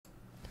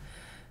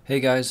Hey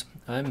guys,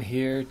 I'm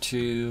here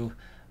to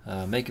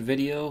make a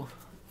video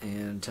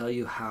and tell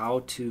you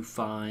how to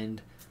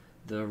find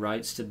the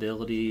right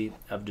stability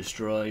of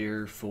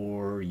destroyer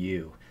for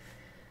you.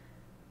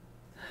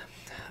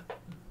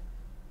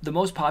 The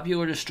most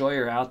popular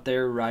destroyer out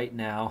there right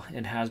now,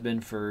 and has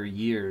been for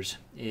years,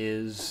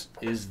 is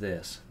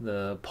this,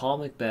 the Paul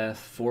Macbeth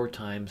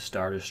 4x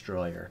Star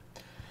Destroyer.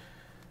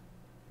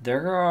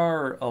 There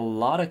are a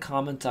lot of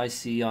comments I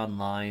see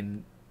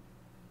online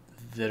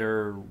that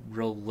are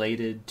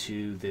related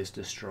to this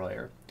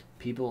destroyer.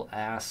 People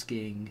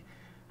asking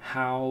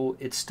how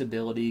its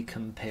stability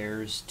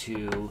compares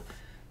to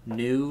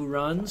new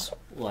runs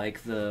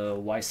like the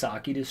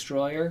Wysocki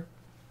destroyer,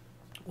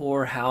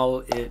 or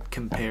how it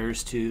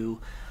compares to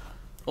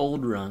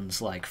old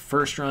runs like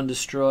first run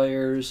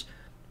destroyers,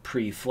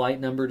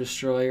 pre-flight number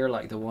destroyer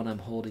like the one I'm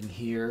holding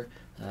here,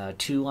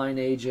 2-line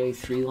AJ,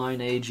 3-line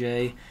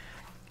AJ,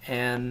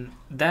 and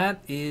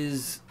that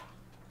is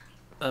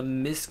a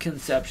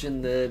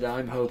misconception that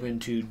I'm hoping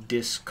to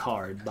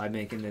discard by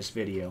making this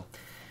video.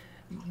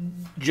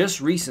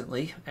 Just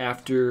recently,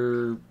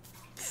 after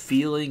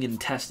feeling and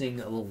testing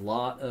a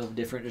lot of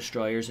different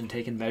destroyers and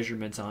taking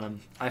measurements on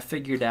them, I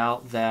figured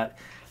out that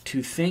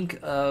to think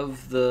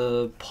of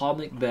the Paul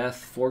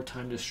Macbeth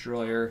 4x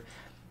destroyer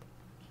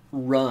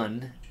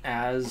run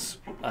as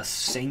a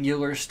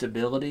singular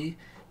stability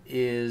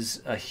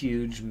is a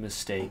huge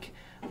mistake.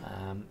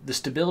 The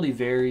stability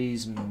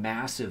varies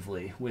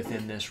massively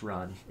within this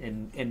run,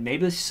 and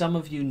maybe some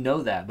of you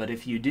know that, but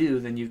if you do,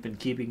 then you've been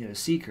keeping it a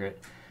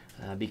secret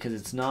because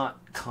it's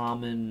not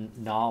common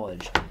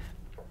knowledge.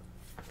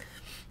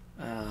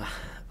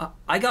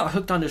 I got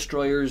hooked on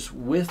destroyers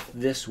with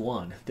this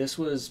one. This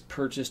was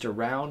purchased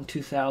around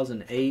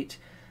 2008.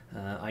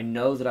 I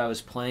know that I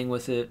was playing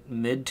with it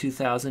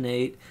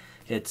mid-2008.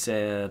 It's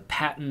a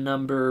patent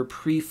number,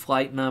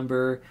 pre-flight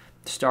number,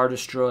 Star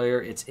Destroyer.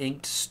 It's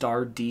inked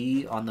Star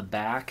D on the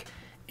back,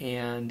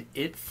 and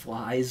it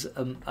flies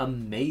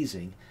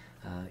amazing.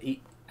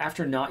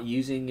 After not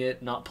using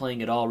it, not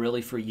playing at all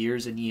really for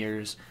years and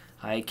years,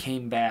 I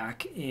came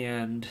back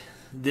and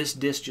this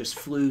disc just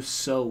flew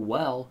so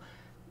well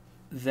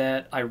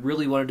that I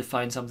really wanted to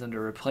find something to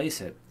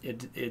replace it.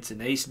 It's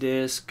an ace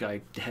disc.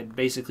 I had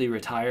basically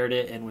retired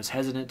it and was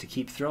hesitant to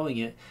keep throwing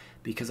it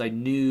because I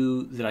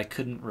knew that I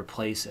couldn't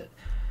replace it.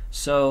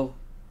 So,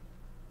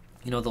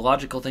 you know, the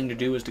logical thing to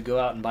do was to go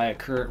out and buy a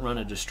current run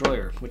of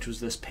destroyer, which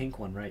was this pink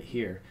one right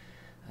here.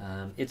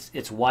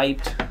 It's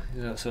wiped,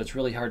 so it's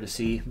really hard to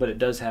see, but it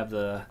does have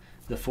the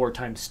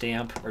 4x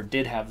stamp, or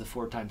did have the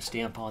 4x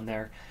stamp on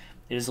there.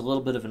 It is a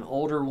little bit of an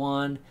older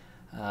one.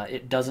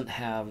 It doesn't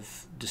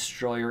have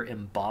destroyer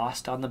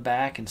embossed on the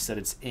back. Instead,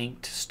 it's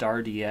inked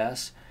Star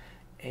DS.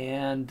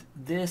 And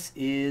this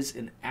is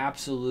an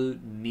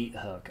absolute meat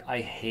hook.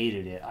 I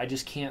hated it. I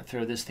just can't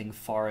throw this thing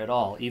far at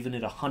all, even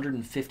at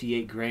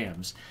 158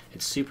 grams.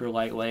 It's super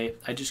lightweight.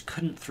 I just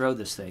couldn't throw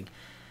this thing.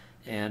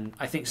 And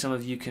I think some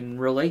of you can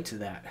relate to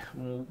that.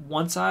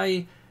 Once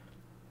I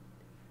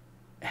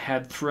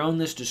had thrown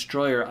this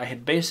destroyer, I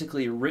had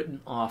basically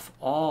written off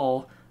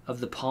all of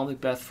the Paul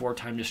Macbeth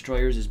 4x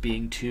destroyers as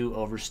being too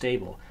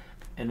overstable.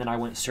 And then I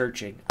went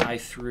searching. I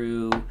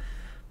threw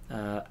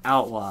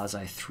Outlaws.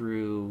 I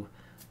threw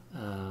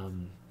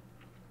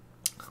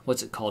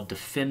what's it called,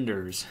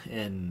 Defenders,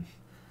 and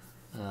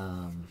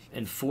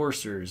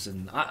Enforcers,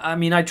 and I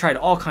mean, I tried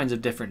all kinds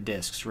of different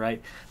discs,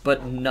 right?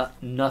 But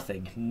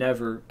nothing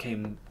never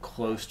came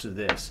close to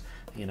this.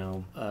 You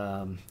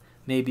know,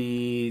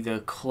 maybe the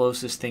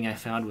closest thing I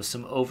found was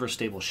some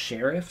overstable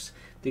Sheriffs.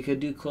 They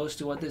could do close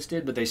to what this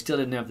did, but they still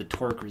didn't have the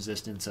torque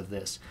resistance of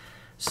this.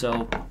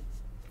 So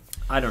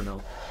I don't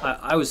know.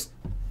 I was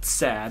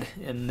sad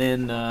and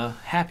then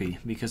happy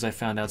because I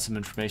found out some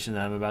information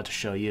that I'm about to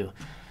show you.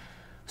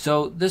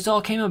 So this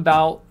all came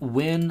about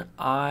when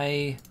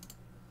I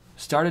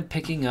started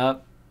picking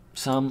up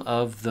some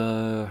of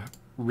the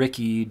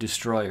Ricky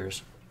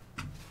destroyers.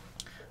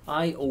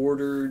 I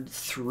ordered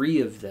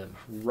 3 of them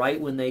right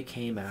when they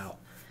came out,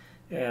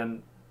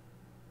 and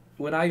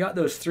when I got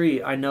those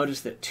 3, I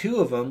noticed that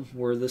 2 of them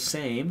were the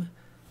same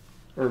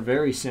or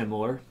very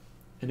similar.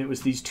 And it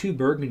was these 2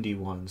 burgundy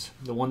ones.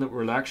 The one that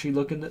we're actually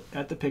looking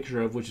at the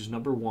picture of, which is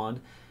number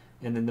 1,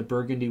 and then the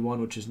burgundy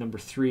one, which is number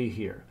 3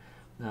 here.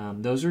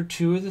 Those are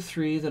 2 of the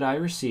 3 that I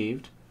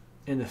received,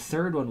 and the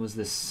third one was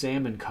this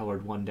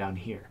salmon-colored one down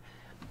here.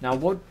 Now,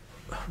 what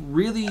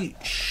really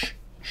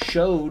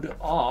showed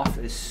off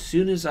as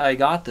soon as I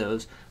got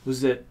those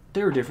was that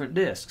they were different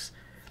discs.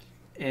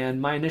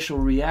 And my initial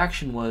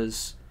reaction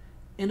was,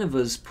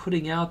 Innova's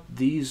putting out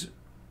these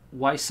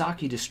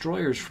Wysocki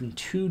destroyers from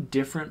 2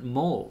 different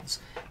molds.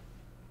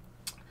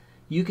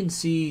 You can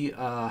see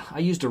I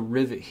used a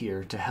rivet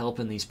here to help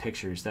in these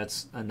pictures.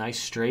 That's a nice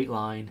straight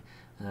line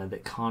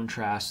that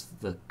contrasts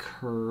the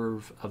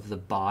curve of the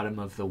bottom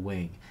of the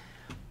wing.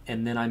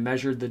 And then I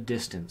measured the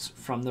distance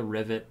from the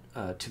rivet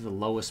to the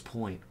lowest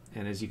point.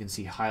 And as you can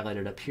see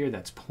highlighted up here,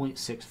 that's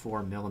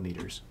 0.64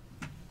 millimeters.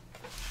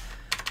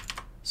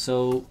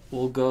 So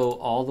we'll go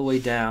all the way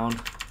down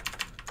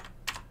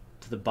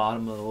to the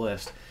bottom of the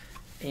list.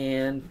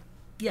 And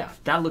yeah,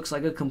 that looks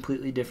like a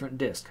completely different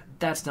disc.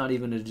 That's not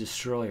even a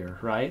destroyer,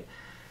 right?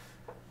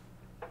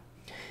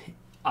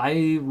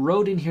 I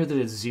wrote in here that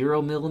it's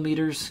 0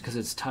 millimeters because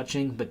it's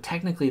touching, but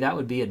technically that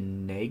would be a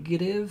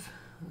negative.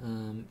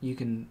 You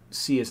can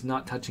see it's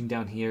not touching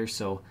down here,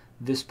 so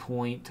this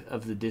point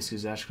of the disc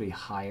is actually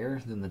higher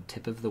than the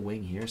tip of the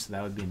wing here, so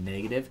that would be a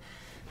negative.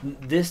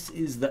 This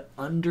is the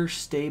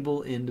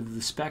understable end of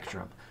the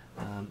spectrum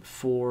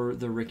for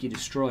the Ricky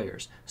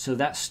destroyers, so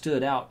that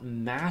stood out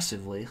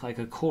massively. Like,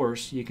 of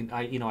course,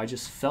 I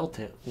just felt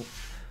it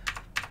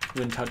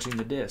when touching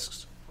the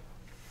discs.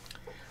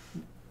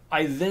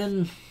 I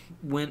then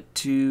went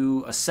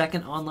to a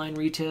second online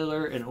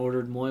retailer and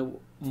ordered more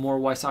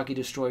Wysocki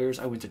destroyers.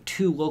 I went to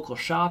 2 local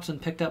shops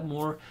and picked up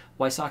more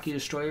Wysocki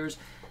destroyers.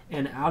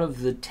 And out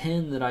of the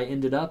 10 that I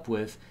ended up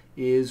with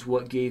is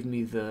what gave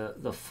me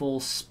the full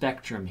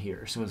spectrum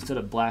here. So instead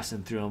of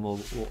blasting through them,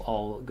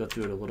 I'll go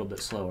through it a little bit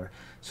slower.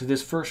 So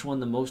this first one,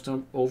 the most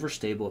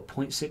overstable at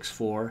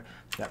 0.64,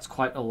 that's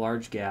quite a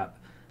large gap.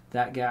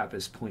 That gap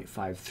is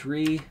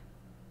 0.53,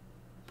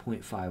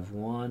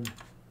 0.51,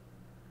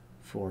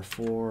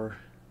 44,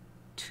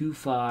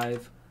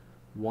 25,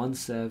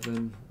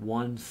 17,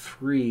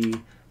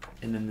 13,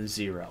 and then the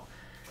 0.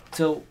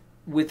 So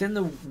within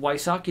the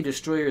Wysocki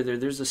destroyer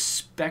there's a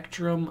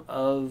spectrum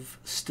of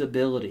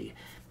stability.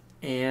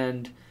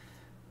 And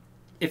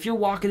if you're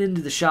walking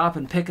into the shop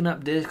and picking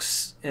up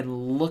discs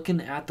and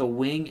looking at the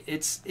wing,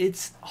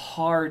 it's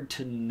hard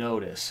to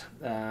notice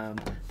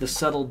the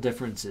subtle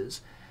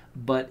differences.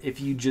 But if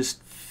you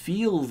just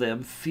feel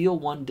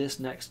one disc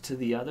next to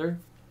the other,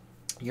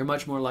 you're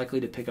much more likely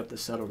to pick up the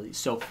subtleties.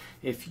 So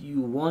if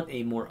you want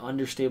a more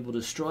understable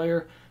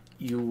destroyer,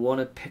 you want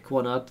to pick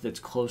one up that's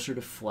closer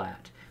to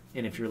flat.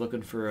 And if you're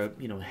looking for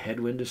a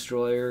headwind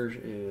destroyer,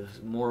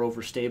 more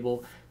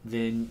overstable,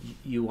 then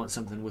you want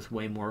something with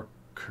way more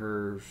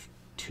curve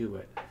to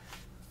it.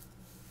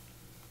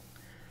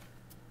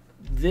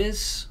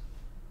 This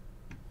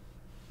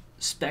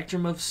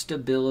spectrum of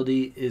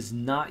stability is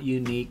not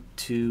unique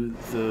to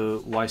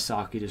the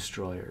Wysocki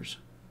destroyers.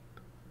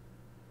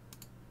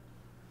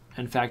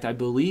 In fact, I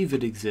believe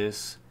it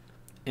exists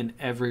in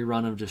every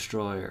run of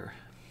destroyer.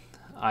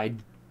 I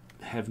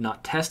have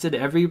not tested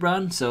every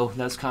run, so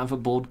that's kind of a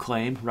bold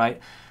claim,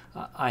 right?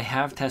 I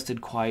have tested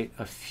quite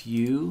a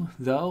few,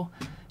 though,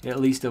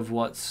 at least of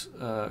what's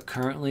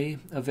currently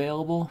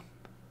available.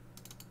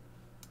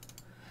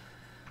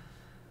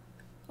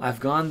 I've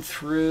gone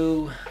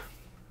through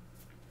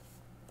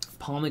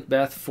Paul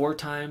Macbeth 4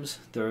 times.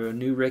 There are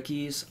new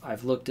Rickies.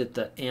 I've looked at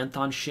the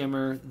Anthon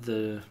Shimmer,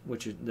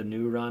 which is the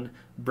new run.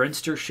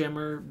 Brinster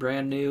Shimmer,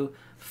 brand new.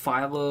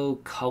 Philo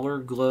Color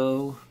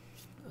Glow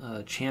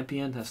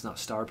Champion, that's not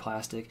Star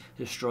Plastic,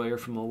 destroyer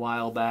from a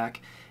while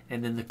back.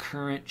 And then the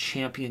current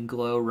Champion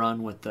Glow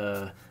run with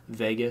the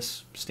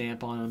Vegas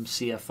stamp on them,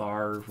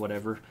 CFR,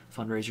 whatever,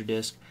 fundraiser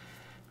disc.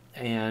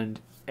 And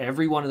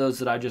every one of those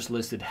that I just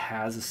listed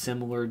has a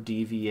similar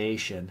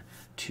deviation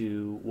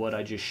to what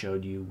I just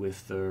showed you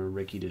with the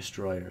Ricky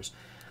destroyers.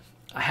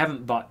 I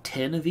haven't bought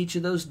 10 of each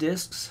of those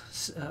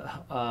discs,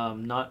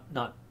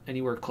 not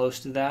anywhere close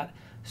to that,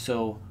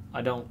 so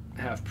I don't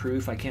have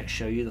proof. I can't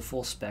show you the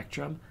full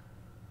spectrum.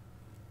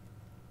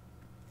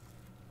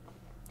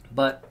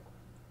 But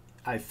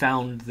I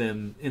found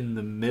them in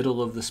the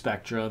middle of the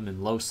spectrum,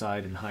 and low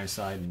side and high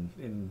side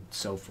and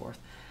so forth.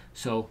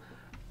 So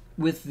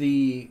with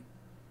the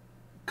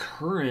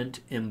current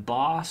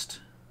embossed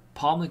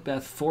Paul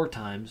Macbeth 4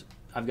 times,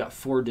 I've got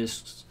 4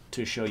 discs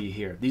to show you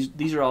here.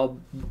 These are all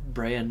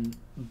brand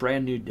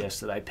new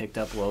discs that I picked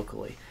up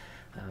locally.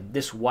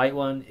 This white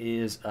one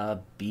is a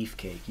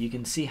beefcake. You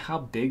can see how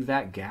big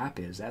that gap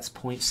is. That's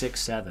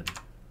 0.67.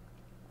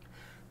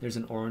 There's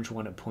an orange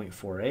one at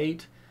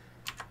 0.48,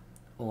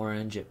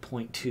 orange at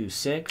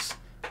 0.26,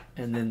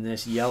 and then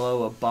this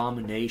yellow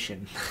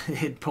abomination.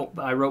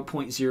 I wrote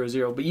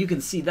 0.00, but you can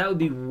see that would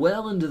be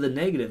well into the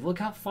negative. Look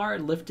how far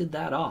it lifted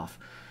that off.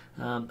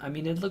 I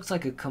mean, it looks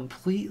like a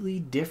completely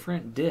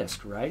different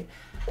disc, right?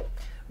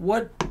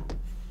 What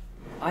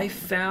I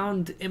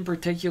found in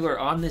particular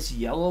on this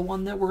yellow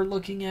one that we're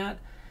looking at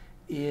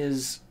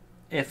is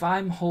if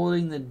I'm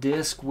holding the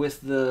disc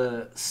with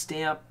the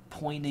stamp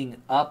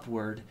pointing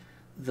upward,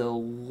 the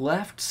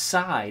left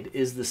side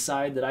is the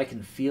side that I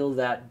can feel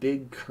that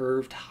big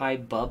curved high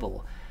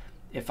bubble.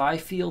 If I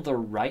feel the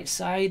right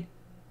side,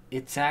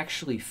 it's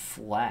actually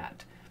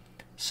flat.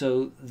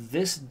 So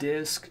this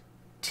disc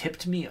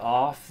tipped me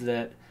off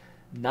that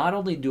not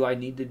only do I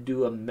need to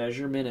do a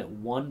measurement at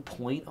one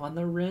point on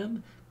the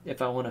rim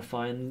if I want to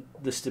find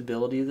the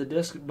stability of the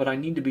disc, but I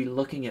need to be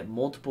looking at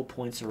multiple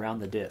points around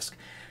the disc.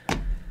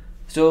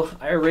 So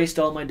I erased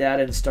all my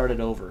data and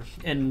started over.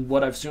 And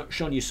what I've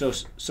shown you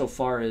so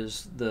far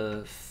is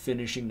the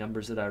finishing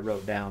numbers that I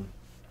wrote down.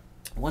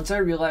 Once I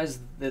realized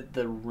that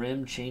the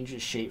rim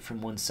changes shape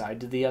from one side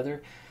to the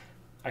other,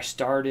 I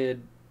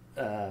started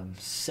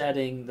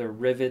setting the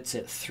rivets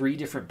at 3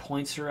 different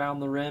points around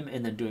the rim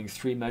and then doing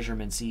 3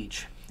 measurements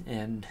each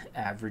and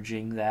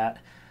averaging that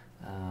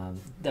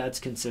That's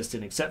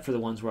consistent except for the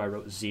ones where I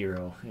wrote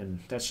 0, and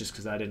that's just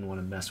because I didn't want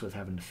to mess with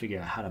having to figure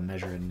out how to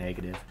measure a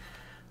negative.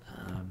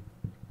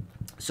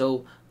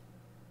 So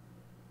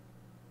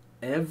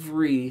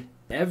every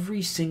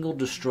single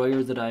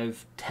destroyer that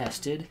I've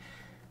tested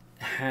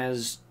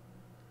has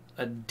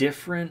a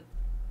different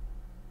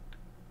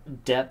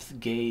depth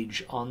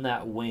gauge on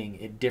that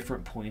wing at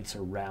different points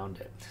around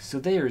it. So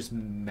there's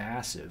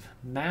massive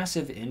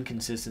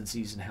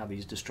inconsistencies in how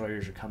these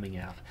destroyers are coming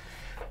out.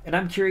 And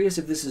I'm curious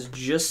if this is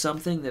just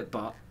something that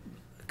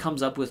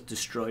comes up with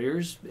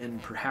destroyers,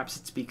 and perhaps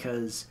it's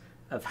because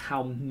of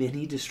how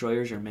many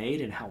destroyers are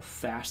made and how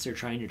fast they're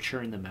trying to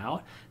churn them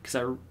out, because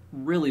I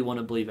really want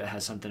to believe it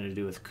has something to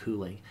do with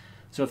cooling.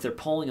 So if they're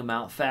pulling them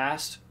out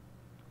fast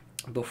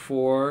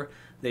before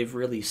they've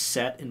really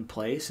set in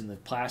place and the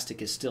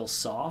plastic is still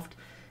soft,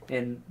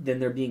 and then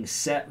they're being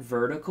set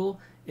vertical,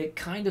 it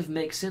kind of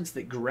makes sense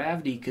that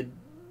gravity could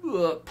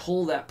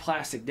pull that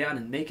plastic down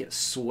and make it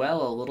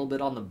swell a little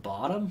bit on the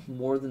bottom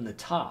more than the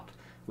top,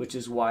 which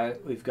is why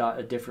we've got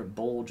a different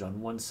bulge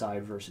on one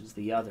side versus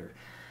the other.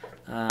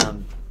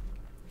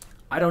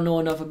 I don't know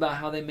enough about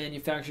how they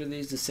manufacture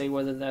these to say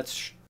whether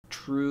that's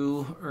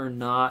true or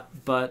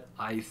not, but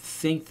I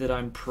think that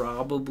I'm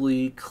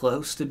probably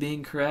close to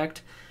being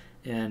correct.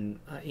 And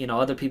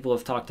other people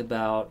have talked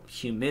about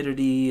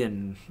humidity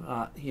and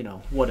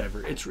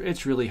whatever.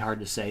 It's really hard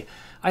to say.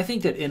 I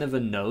think that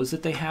Innova knows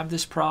that they have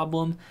this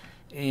problem,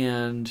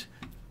 and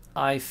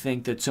I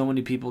think that so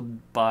many people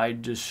buy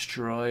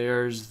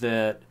destroyers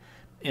that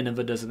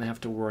Innova doesn't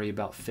have to worry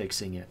about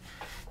fixing it.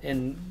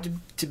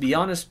 And to be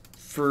honest,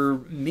 for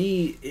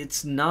me,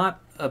 it's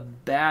not a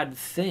bad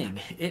thing.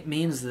 It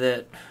means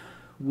that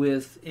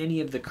with any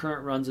of the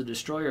current runs of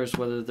destroyers,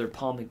 whether they're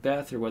Paul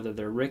Macbeth or whether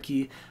they're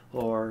Ricky,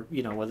 or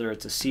whether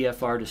it's a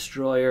CFR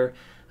destroyer,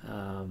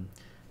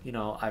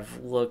 I've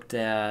looked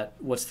at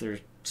what's their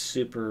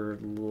super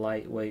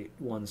lightweight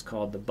ones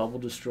called, the bubble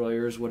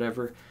destroyers,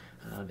 whatever.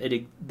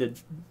 The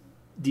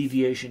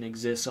deviation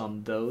exists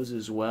on those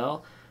as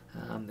well.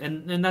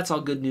 And that's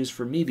all good news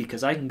for me,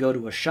 because I can go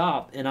to a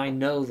shop and I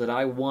know that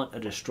I want a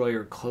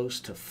destroyer close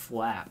to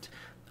flat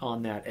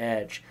on that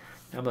edge.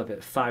 I'm up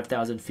at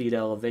 5,000 feet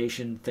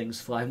elevation.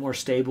 Things fly more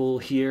stable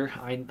here.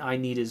 I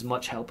need as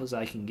much help as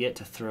I can get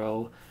to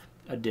throw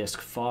a disc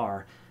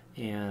far,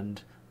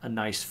 and a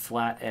nice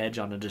flat edge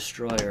on a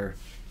destroyer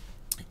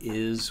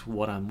is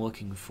what I'm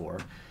looking for.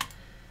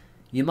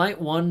 You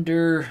might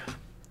wonder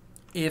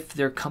if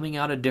they're coming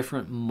out of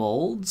different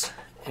molds,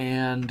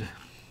 and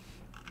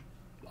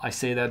I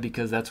say that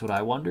because that's what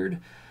I wondered.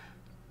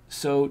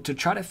 So to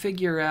try to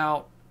figure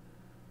out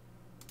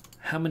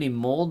how many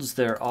molds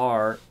there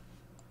are,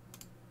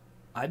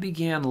 I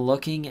began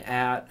looking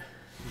at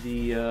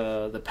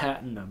the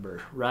patent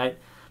number, right?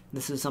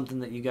 This is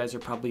something that you guys are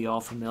probably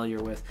all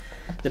familiar with.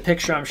 The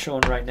picture I'm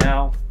showing right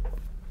now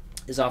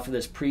is off of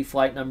this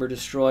pre-flight number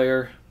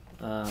destroyer.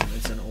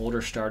 It's an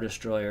older Star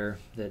Destroyer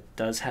that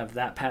does have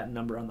that patent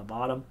number on the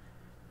bottom.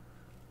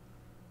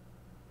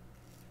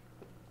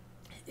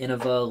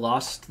 Innova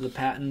lost the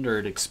patent, or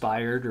it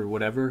expired or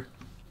whatever,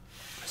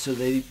 so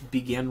they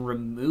began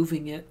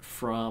removing it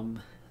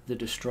from the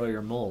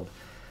destroyer mold.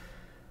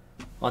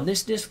 On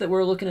this disc that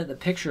we're looking at the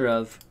picture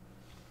of,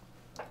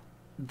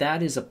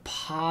 that is a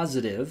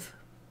positive.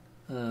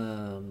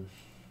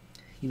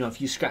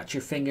 If you scratch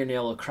your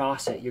fingernail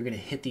across it, you're going to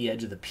hit the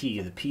edge of the P.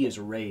 The P is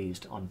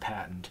raised on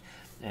patent,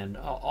 and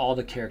all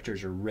the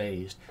characters are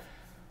raised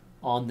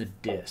on the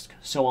disc.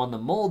 So on the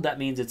mold, that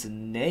means it's a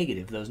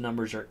negative. Those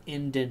numbers are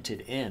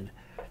indented in.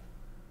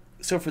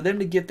 So for them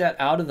to get that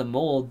out of the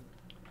mold,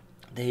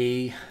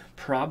 they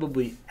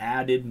probably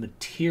added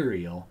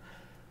material.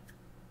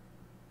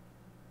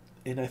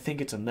 And I think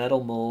it's a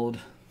metal mold.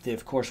 They,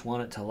 of course,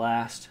 want it to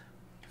last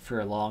for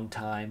a long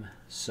time,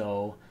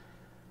 so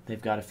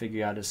they've got to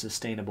figure out a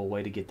sustainable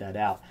way to get that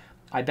out.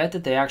 I bet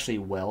that they actually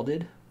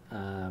welded.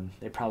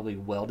 They probably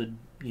welded,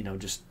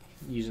 just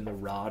using the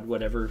rod,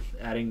 whatever,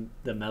 adding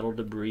the metal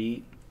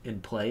debris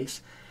in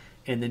place,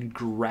 and then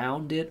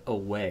ground it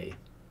away.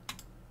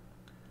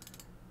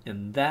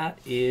 And that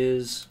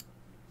is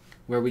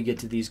where we get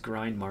to these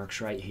grind marks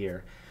right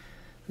here.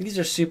 These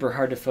are super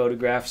hard to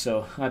photograph,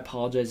 so I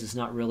apologize. It's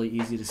not really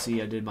easy to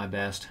see. I did my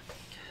best.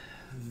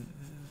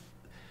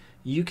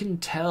 You can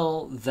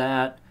tell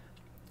that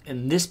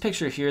in this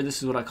picture here,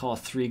 this is what I call a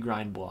 3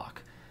 grind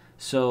block.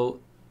 So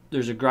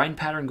there's a grind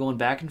pattern going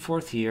back and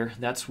forth here.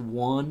 That's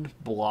one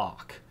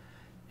block.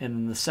 And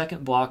then the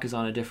second block is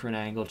on a different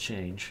angle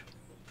change.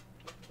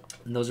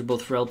 And those are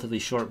both relatively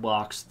short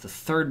blocks. The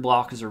third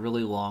block is a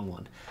really long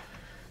one.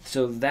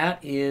 So that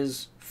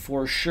is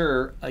for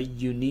sure a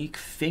unique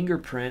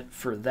fingerprint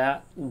for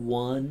that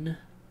one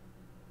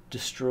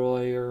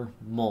destroyer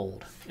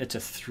mold. It's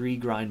a 3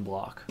 grind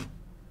block.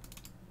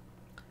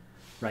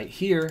 Right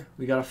here,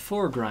 we got a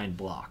 4 grind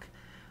block.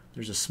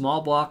 There's a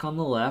small block on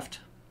the left,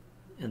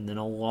 and then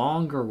a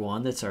longer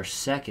one that's our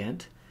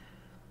second.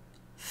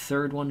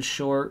 Third one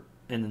short,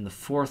 and then the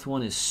fourth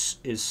one is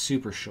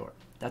super short.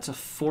 That's a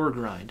 4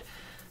 grind.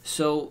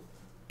 So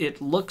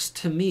it looks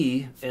to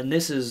me, and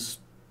this is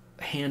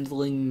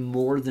handling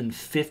more than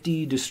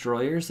 50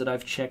 destroyers that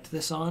I've checked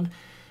this on.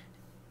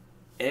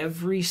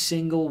 Every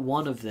single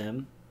one of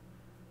them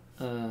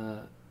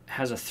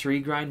has a 3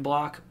 grind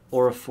block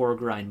or a 4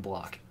 grind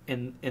block.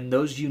 And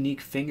those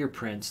unique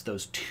fingerprints,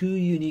 those 2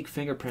 unique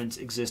fingerprints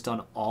exist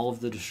on all of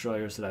the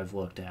destroyers that I've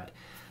looked at,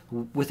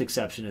 with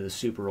exception of the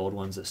super old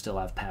ones that still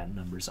have patent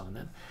numbers on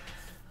them.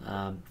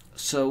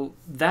 So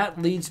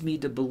that leads me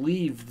to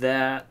believe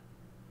that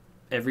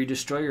every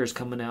destroyer is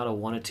coming out of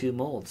 1 of 2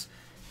 molds.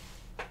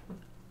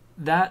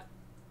 That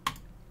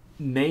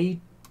may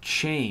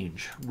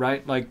change,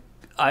 right? Like,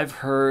 I've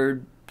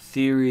heard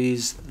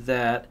theories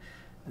that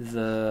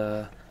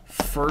the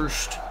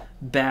first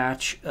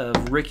batch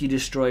of Ricky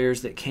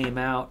destroyers that came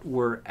out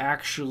were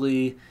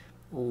actually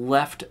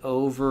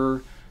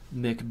leftover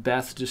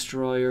Macbeth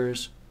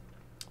destroyers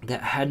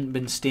that hadn't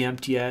been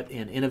stamped yet,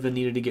 and Innova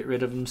needed to get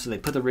rid of them, so they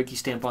put the Ricky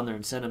stamp on there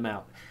and sent them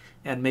out.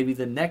 And maybe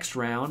the next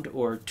round,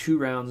 or 2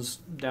 rounds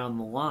down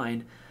the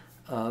line,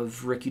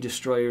 of Ricky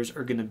destroyers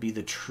are going to be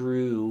the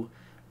true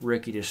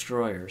Ricky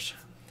destroyers.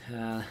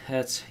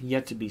 That's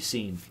yet to be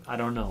seen. I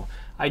don't know.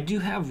 I do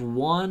have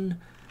one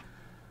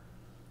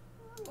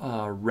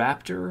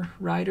Raptor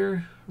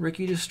Rider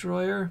Ricky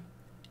destroyer,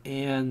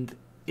 and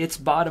its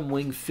bottom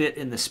wing fit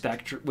in the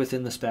spectrum,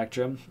 within the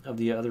spectrum of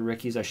the other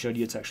Rickies I showed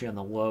you. It's actually on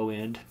the low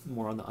end,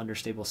 more on the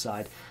understable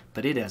side,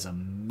 but it has a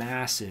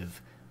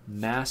massive,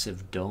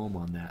 massive dome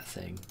on that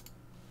thing.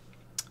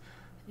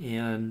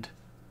 And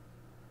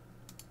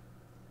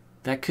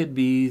that could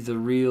be the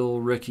real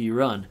Ricky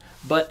run,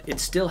 but it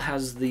still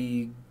has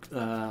the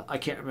I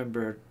can't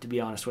remember, to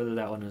be honest, whether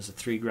that one is a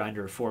 3 grind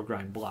or a 4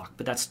 grind block,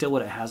 but that's still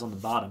what it has on the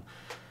bottom.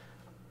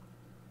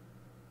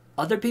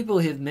 Other people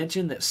have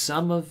mentioned that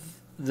some of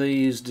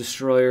these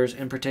destroyers,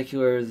 in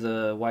particular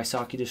the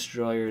Wysocki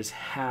destroyers,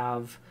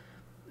 have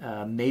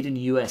Made in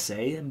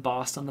USA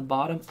embossed on the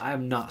bottom. I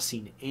have not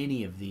seen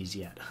any of these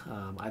yet.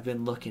 I've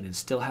been looking and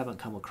still haven't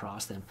come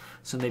across them.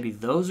 So maybe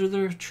those are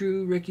the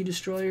true Ricky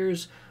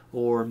destroyers,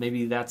 or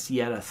maybe that's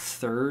yet a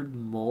 3rd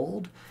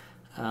mold.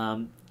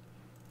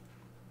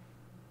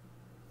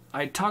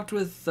 I talked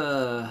with,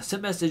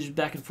 sent message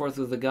back and forth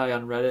with a guy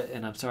on Reddit,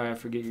 and I'm sorry I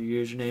forget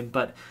your username,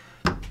 but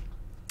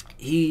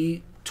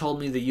he told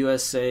me the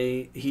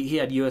USA, he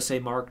had USA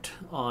marked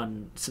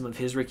on some of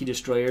his Ricky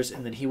destroyers,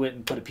 and then he went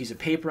and put a piece of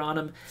paper on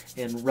them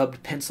and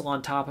rubbed pencil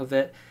on top of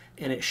it,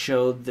 and it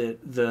showed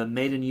that the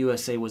Made in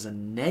USA was a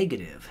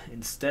negative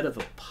instead of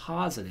a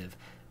positive,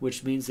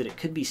 which means that it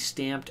could be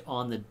stamped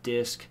on the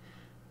disc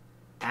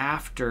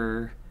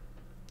after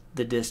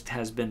the disc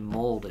has been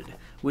molded,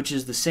 which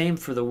is the same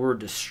for the word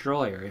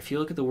destroyer. If you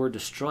look at the word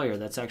destroyer,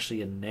 that's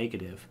actually a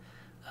negative.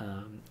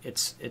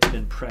 It's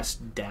been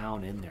pressed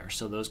down in there,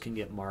 so those can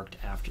get marked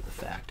after the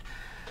fact.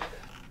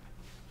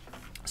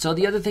 So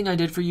the other thing I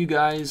did for you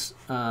guys,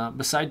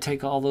 besides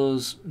take all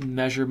those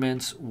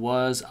measurements,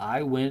 was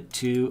I went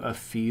to a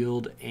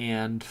field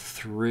and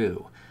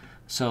through,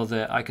 so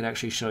that I could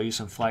actually show you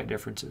some flight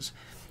differences.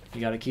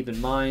 You got to keep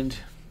in mind,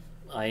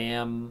 I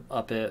am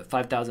up at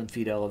 5,000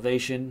 feet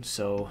elevation,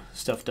 so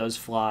stuff does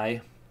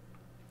fly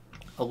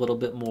a little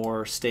bit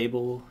more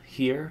stable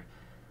here,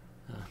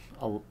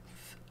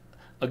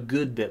 a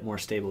good bit more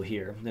stable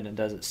here than it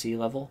does at sea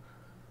level.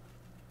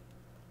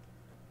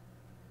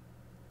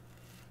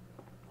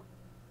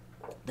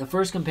 The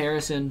first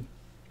comparison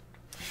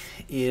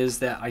is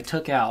that I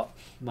took out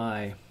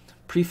my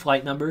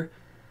pre-flight number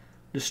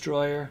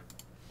destroyer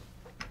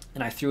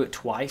and I threw it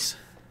twice.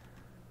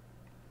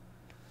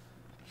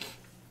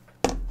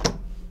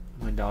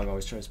 My dog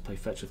always tries to play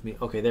fetch with me.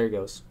 Okay, there it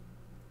goes.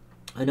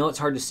 I know it's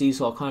hard to see,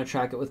 so I'll kind of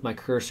track it with my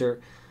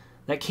cursor.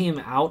 That came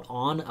out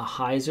on a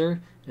hyzer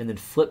and then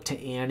flipped to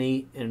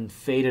Annie and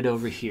faded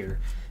over here.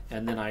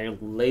 And then I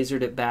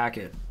lasered it back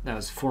at, that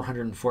was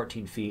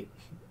 414 feet.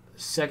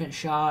 Second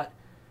shot,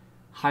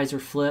 hyzer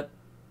flip,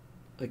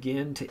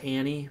 again to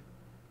Annie,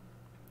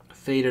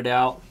 faded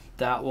out.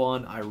 That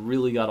one I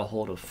really got a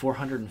hold of,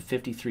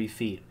 453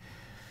 feet.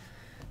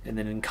 And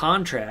then in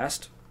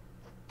contrast,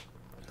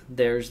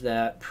 there's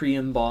that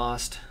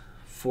pre-embossed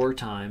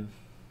 4-time.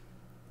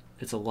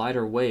 It's a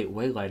lighter weight,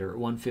 way lighter at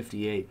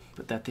 158,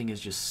 but that thing is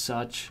just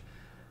such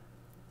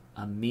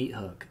a meat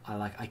hook.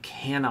 I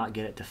cannot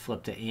get it to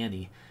flip to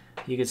Annie.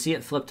 You can see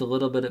it flipped a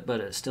little bit, but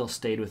it still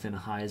stayed within a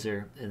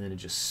hyzer, and then it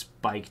just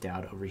spiked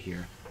out over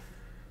here.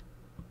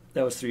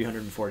 That was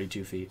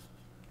 342 feet.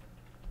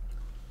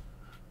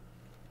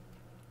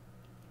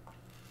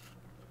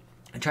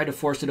 I tried to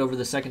force it over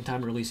the second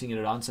time, releasing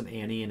it on some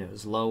Annie, and it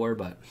was lower,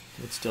 but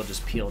it still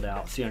just peeled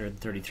out,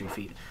 333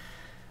 feet.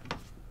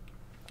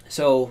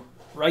 So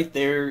right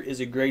there is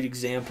a great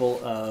example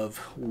of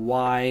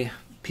why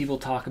people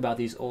talk about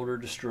these older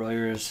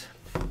destroyers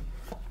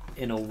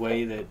in a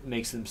way that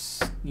makes them,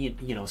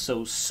 you know,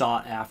 so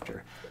sought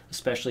after,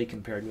 especially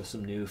compared with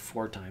some new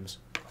 4-times.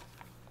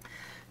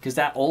 Because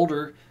that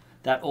older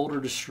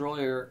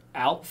destroyer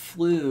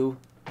outflew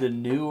the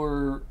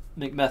newer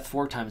Macbeth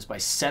 4-times by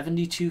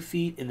 72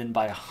 feet and then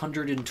by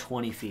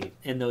 120 feet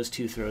in those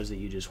 2 throws that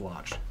you just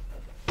watched.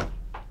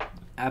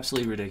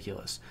 Absolutely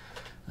ridiculous.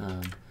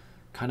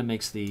 Kind of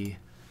makes the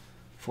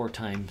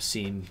 4x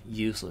seem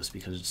useless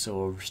because it's so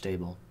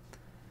overstable.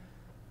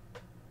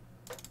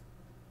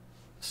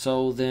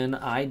 So then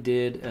I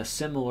did a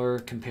similar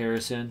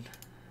comparison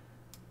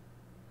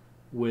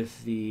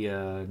with the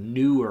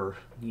newer,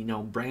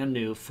 brand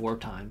new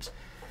 4x.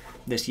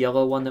 This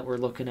yellow one that we're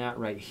looking at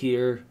right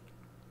here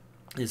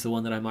is the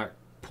one that I marked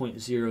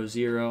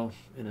 0.00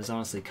 and is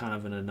honestly kind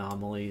of an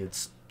anomaly.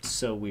 It's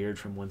so weird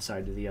from one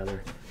side to the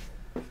other.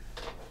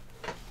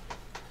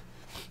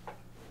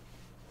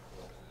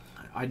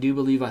 I do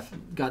believe I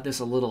got this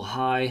a little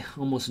high,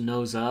 almost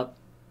nose up.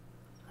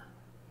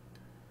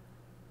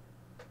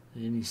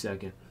 Any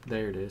second.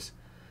 There it is.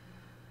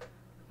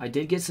 I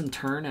did get some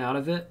turn out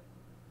of it,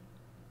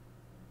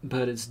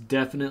 but it's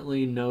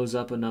definitely nose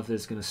up enough that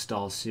it's going to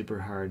stall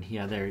super hard.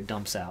 Yeah, there it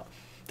dumps out.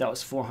 That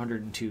was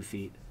 402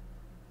 feet.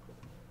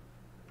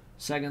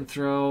 Second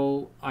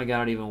throw, I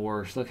got it even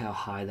worse. Look how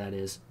high that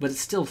is. But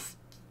it's still,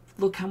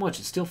 look how much,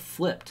 it's still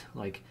flipped.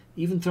 Like,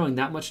 even throwing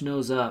that much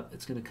nose up,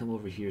 it's going to come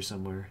over here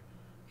somewhere.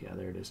 Yeah,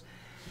 there it is.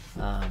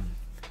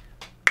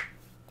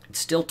 It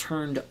still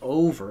turned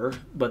over,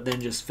 but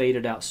then just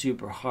faded out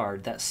super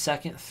hard. That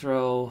second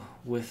throw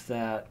with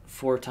that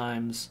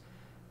 4x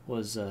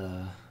was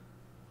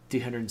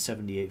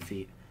 378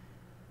 feet.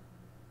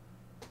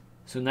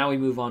 So now we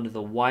move on to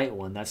the white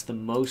one. That's the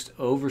most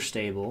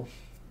overstable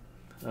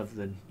of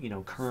the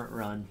current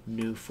run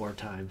new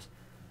 4x.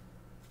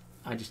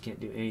 I just can't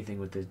do anything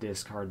with this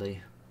disc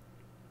hardly.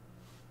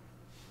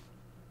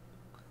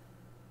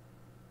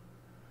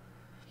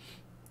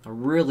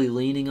 I'm really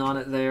leaning on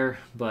it there,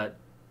 but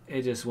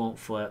it just won't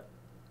flip.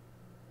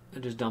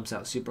 It just dumps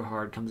out super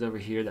hard, comes over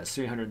here. That's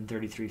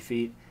 333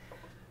 feet.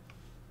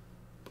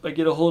 I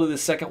get a hold of the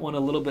second one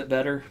a little bit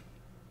better.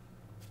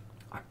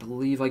 I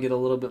believe I get a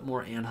little bit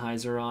more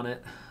anhyzer on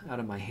it out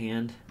of my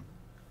hand.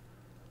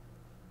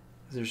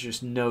 There's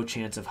just no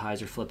chance of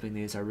hyzer flipping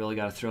these. I really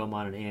got to throw them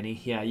on an ante.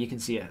 Yeah, you can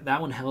see it.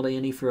 That one held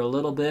ante for a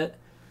little bit.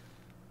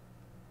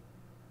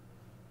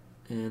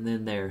 And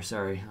then there,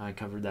 sorry, I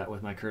covered that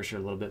with my cursor a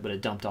little bit, but it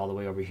dumped all the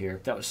way over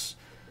here. That was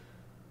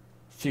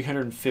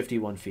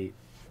 351 feet.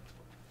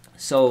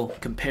 So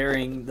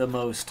comparing the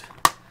most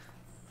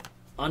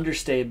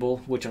understable,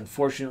 which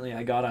unfortunately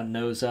I got on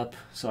nose up,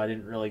 so I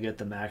didn't really get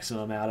the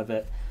maximum out of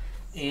it,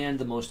 and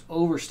the most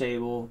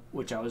overstable,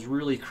 which I was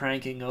really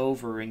cranking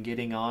over and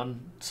getting on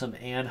some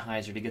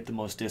anhyzer to get the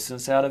most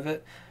distance out of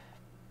it,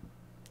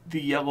 the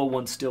yellow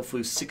one still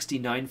flew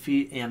 69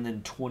 feet and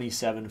then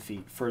 27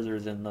 feet further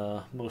than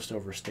the most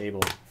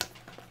overstable.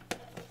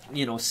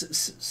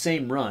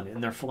 Same run,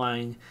 and they're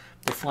flying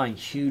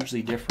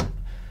hugely different.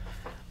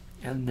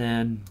 And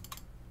then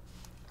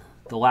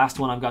the last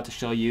one I've got to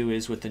show you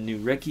is with the new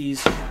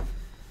Rickies,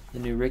 the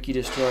new Rickie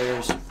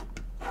destroyers.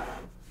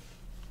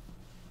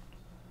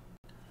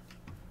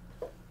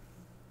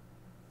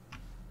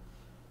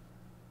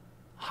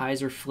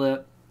 Hyzer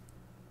flip.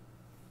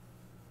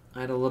 I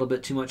had a little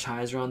bit too much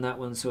hyzer on that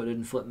one, so it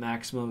didn't flip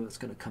maximum. It's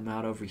going to come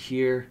out over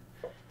here.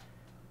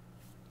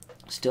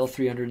 Still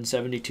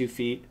 372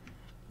 feet.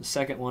 The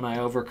second one I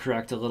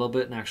overcorrect a little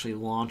bit and actually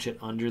launch it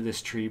under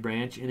this tree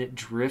branch, and it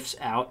drifts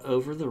out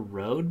over the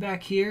road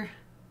back here.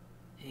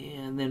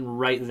 And then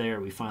right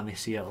there we finally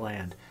see it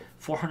land.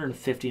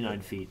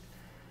 459 feet.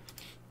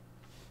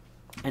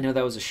 I know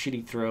that was a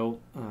shitty throw.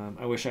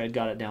 I wish I had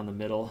got it down the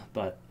middle,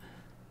 but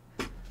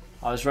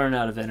I was running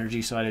out of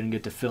energy, so I didn't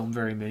get to film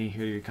very many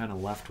here. You're kind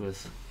of left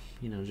with,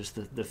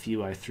 just the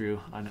few I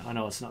threw. I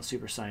know it's not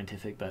super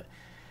scientific, but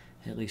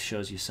it at least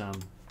shows you some.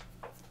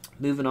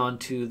 Moving on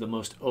to the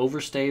most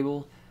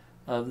overstable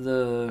of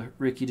the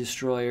Rickie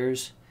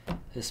destroyers,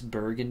 this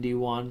burgundy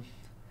one.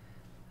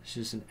 It's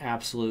just an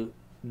absolute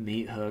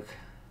meat hook.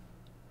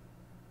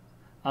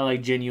 I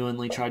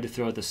genuinely tried to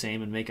throw it the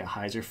same and make a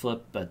hyzer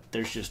flip, but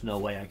there's just no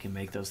way I can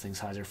make those things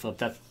hyzer flip.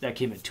 That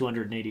came at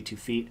 282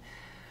 feet.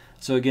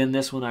 So again,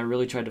 this one I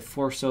really tried to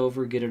force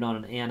over, get it on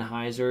an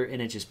anhyzer,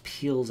 and it just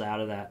peels out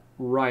of that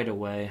right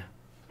away.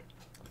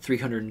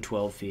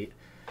 312 feet.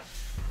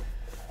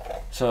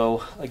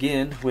 So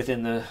again,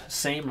 within the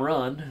same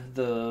run,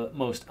 the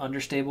most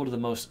understable to the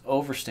most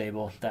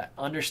overstable, that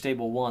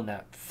understable one,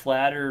 that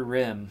flatter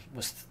rim,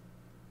 was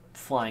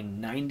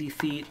flying 90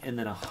 feet and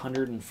then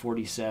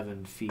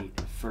 147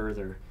 feet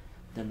further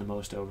than the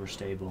most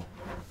overstable.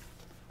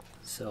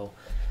 So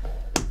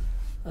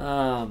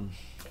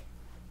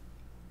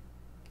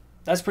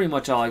that's pretty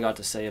much all I got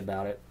to say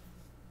about it.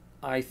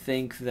 I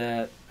think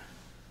that's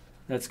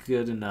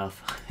good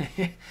enough.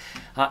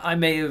 I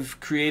may have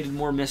created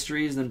more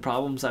mysteries than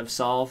problems I've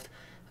solved.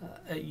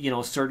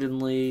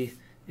 Certainly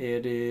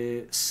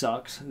it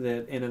sucks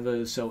that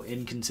Innova is so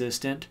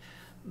inconsistent,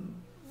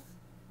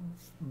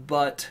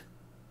 but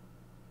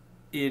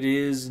it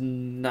is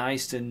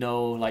nice to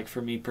know,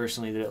 for me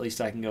personally, that at least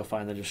I can go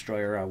find the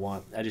destroyer I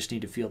want. I just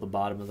need to feel the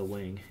bottom of the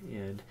wing,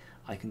 and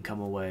I can come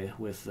away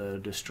with the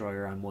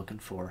destroyer I'm looking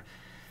for.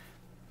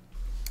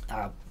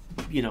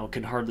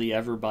 Can hardly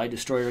ever buy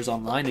destroyers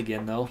online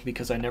again, though,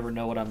 because I never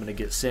know what I'm going to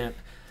get sent.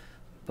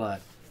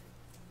 But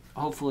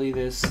hopefully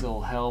this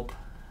will help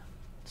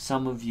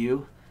some of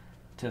you.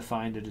 to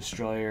find a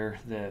destroyer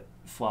that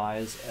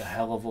flies a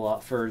hell of a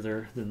lot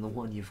further than the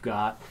one you've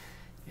got,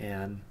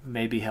 and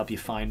maybe help you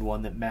find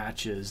one that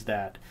matches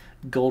that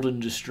golden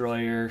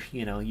destroyer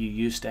you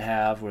used to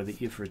have or that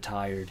you've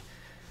retired.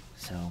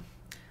 So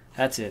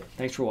that's it.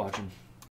 Thanks for watching.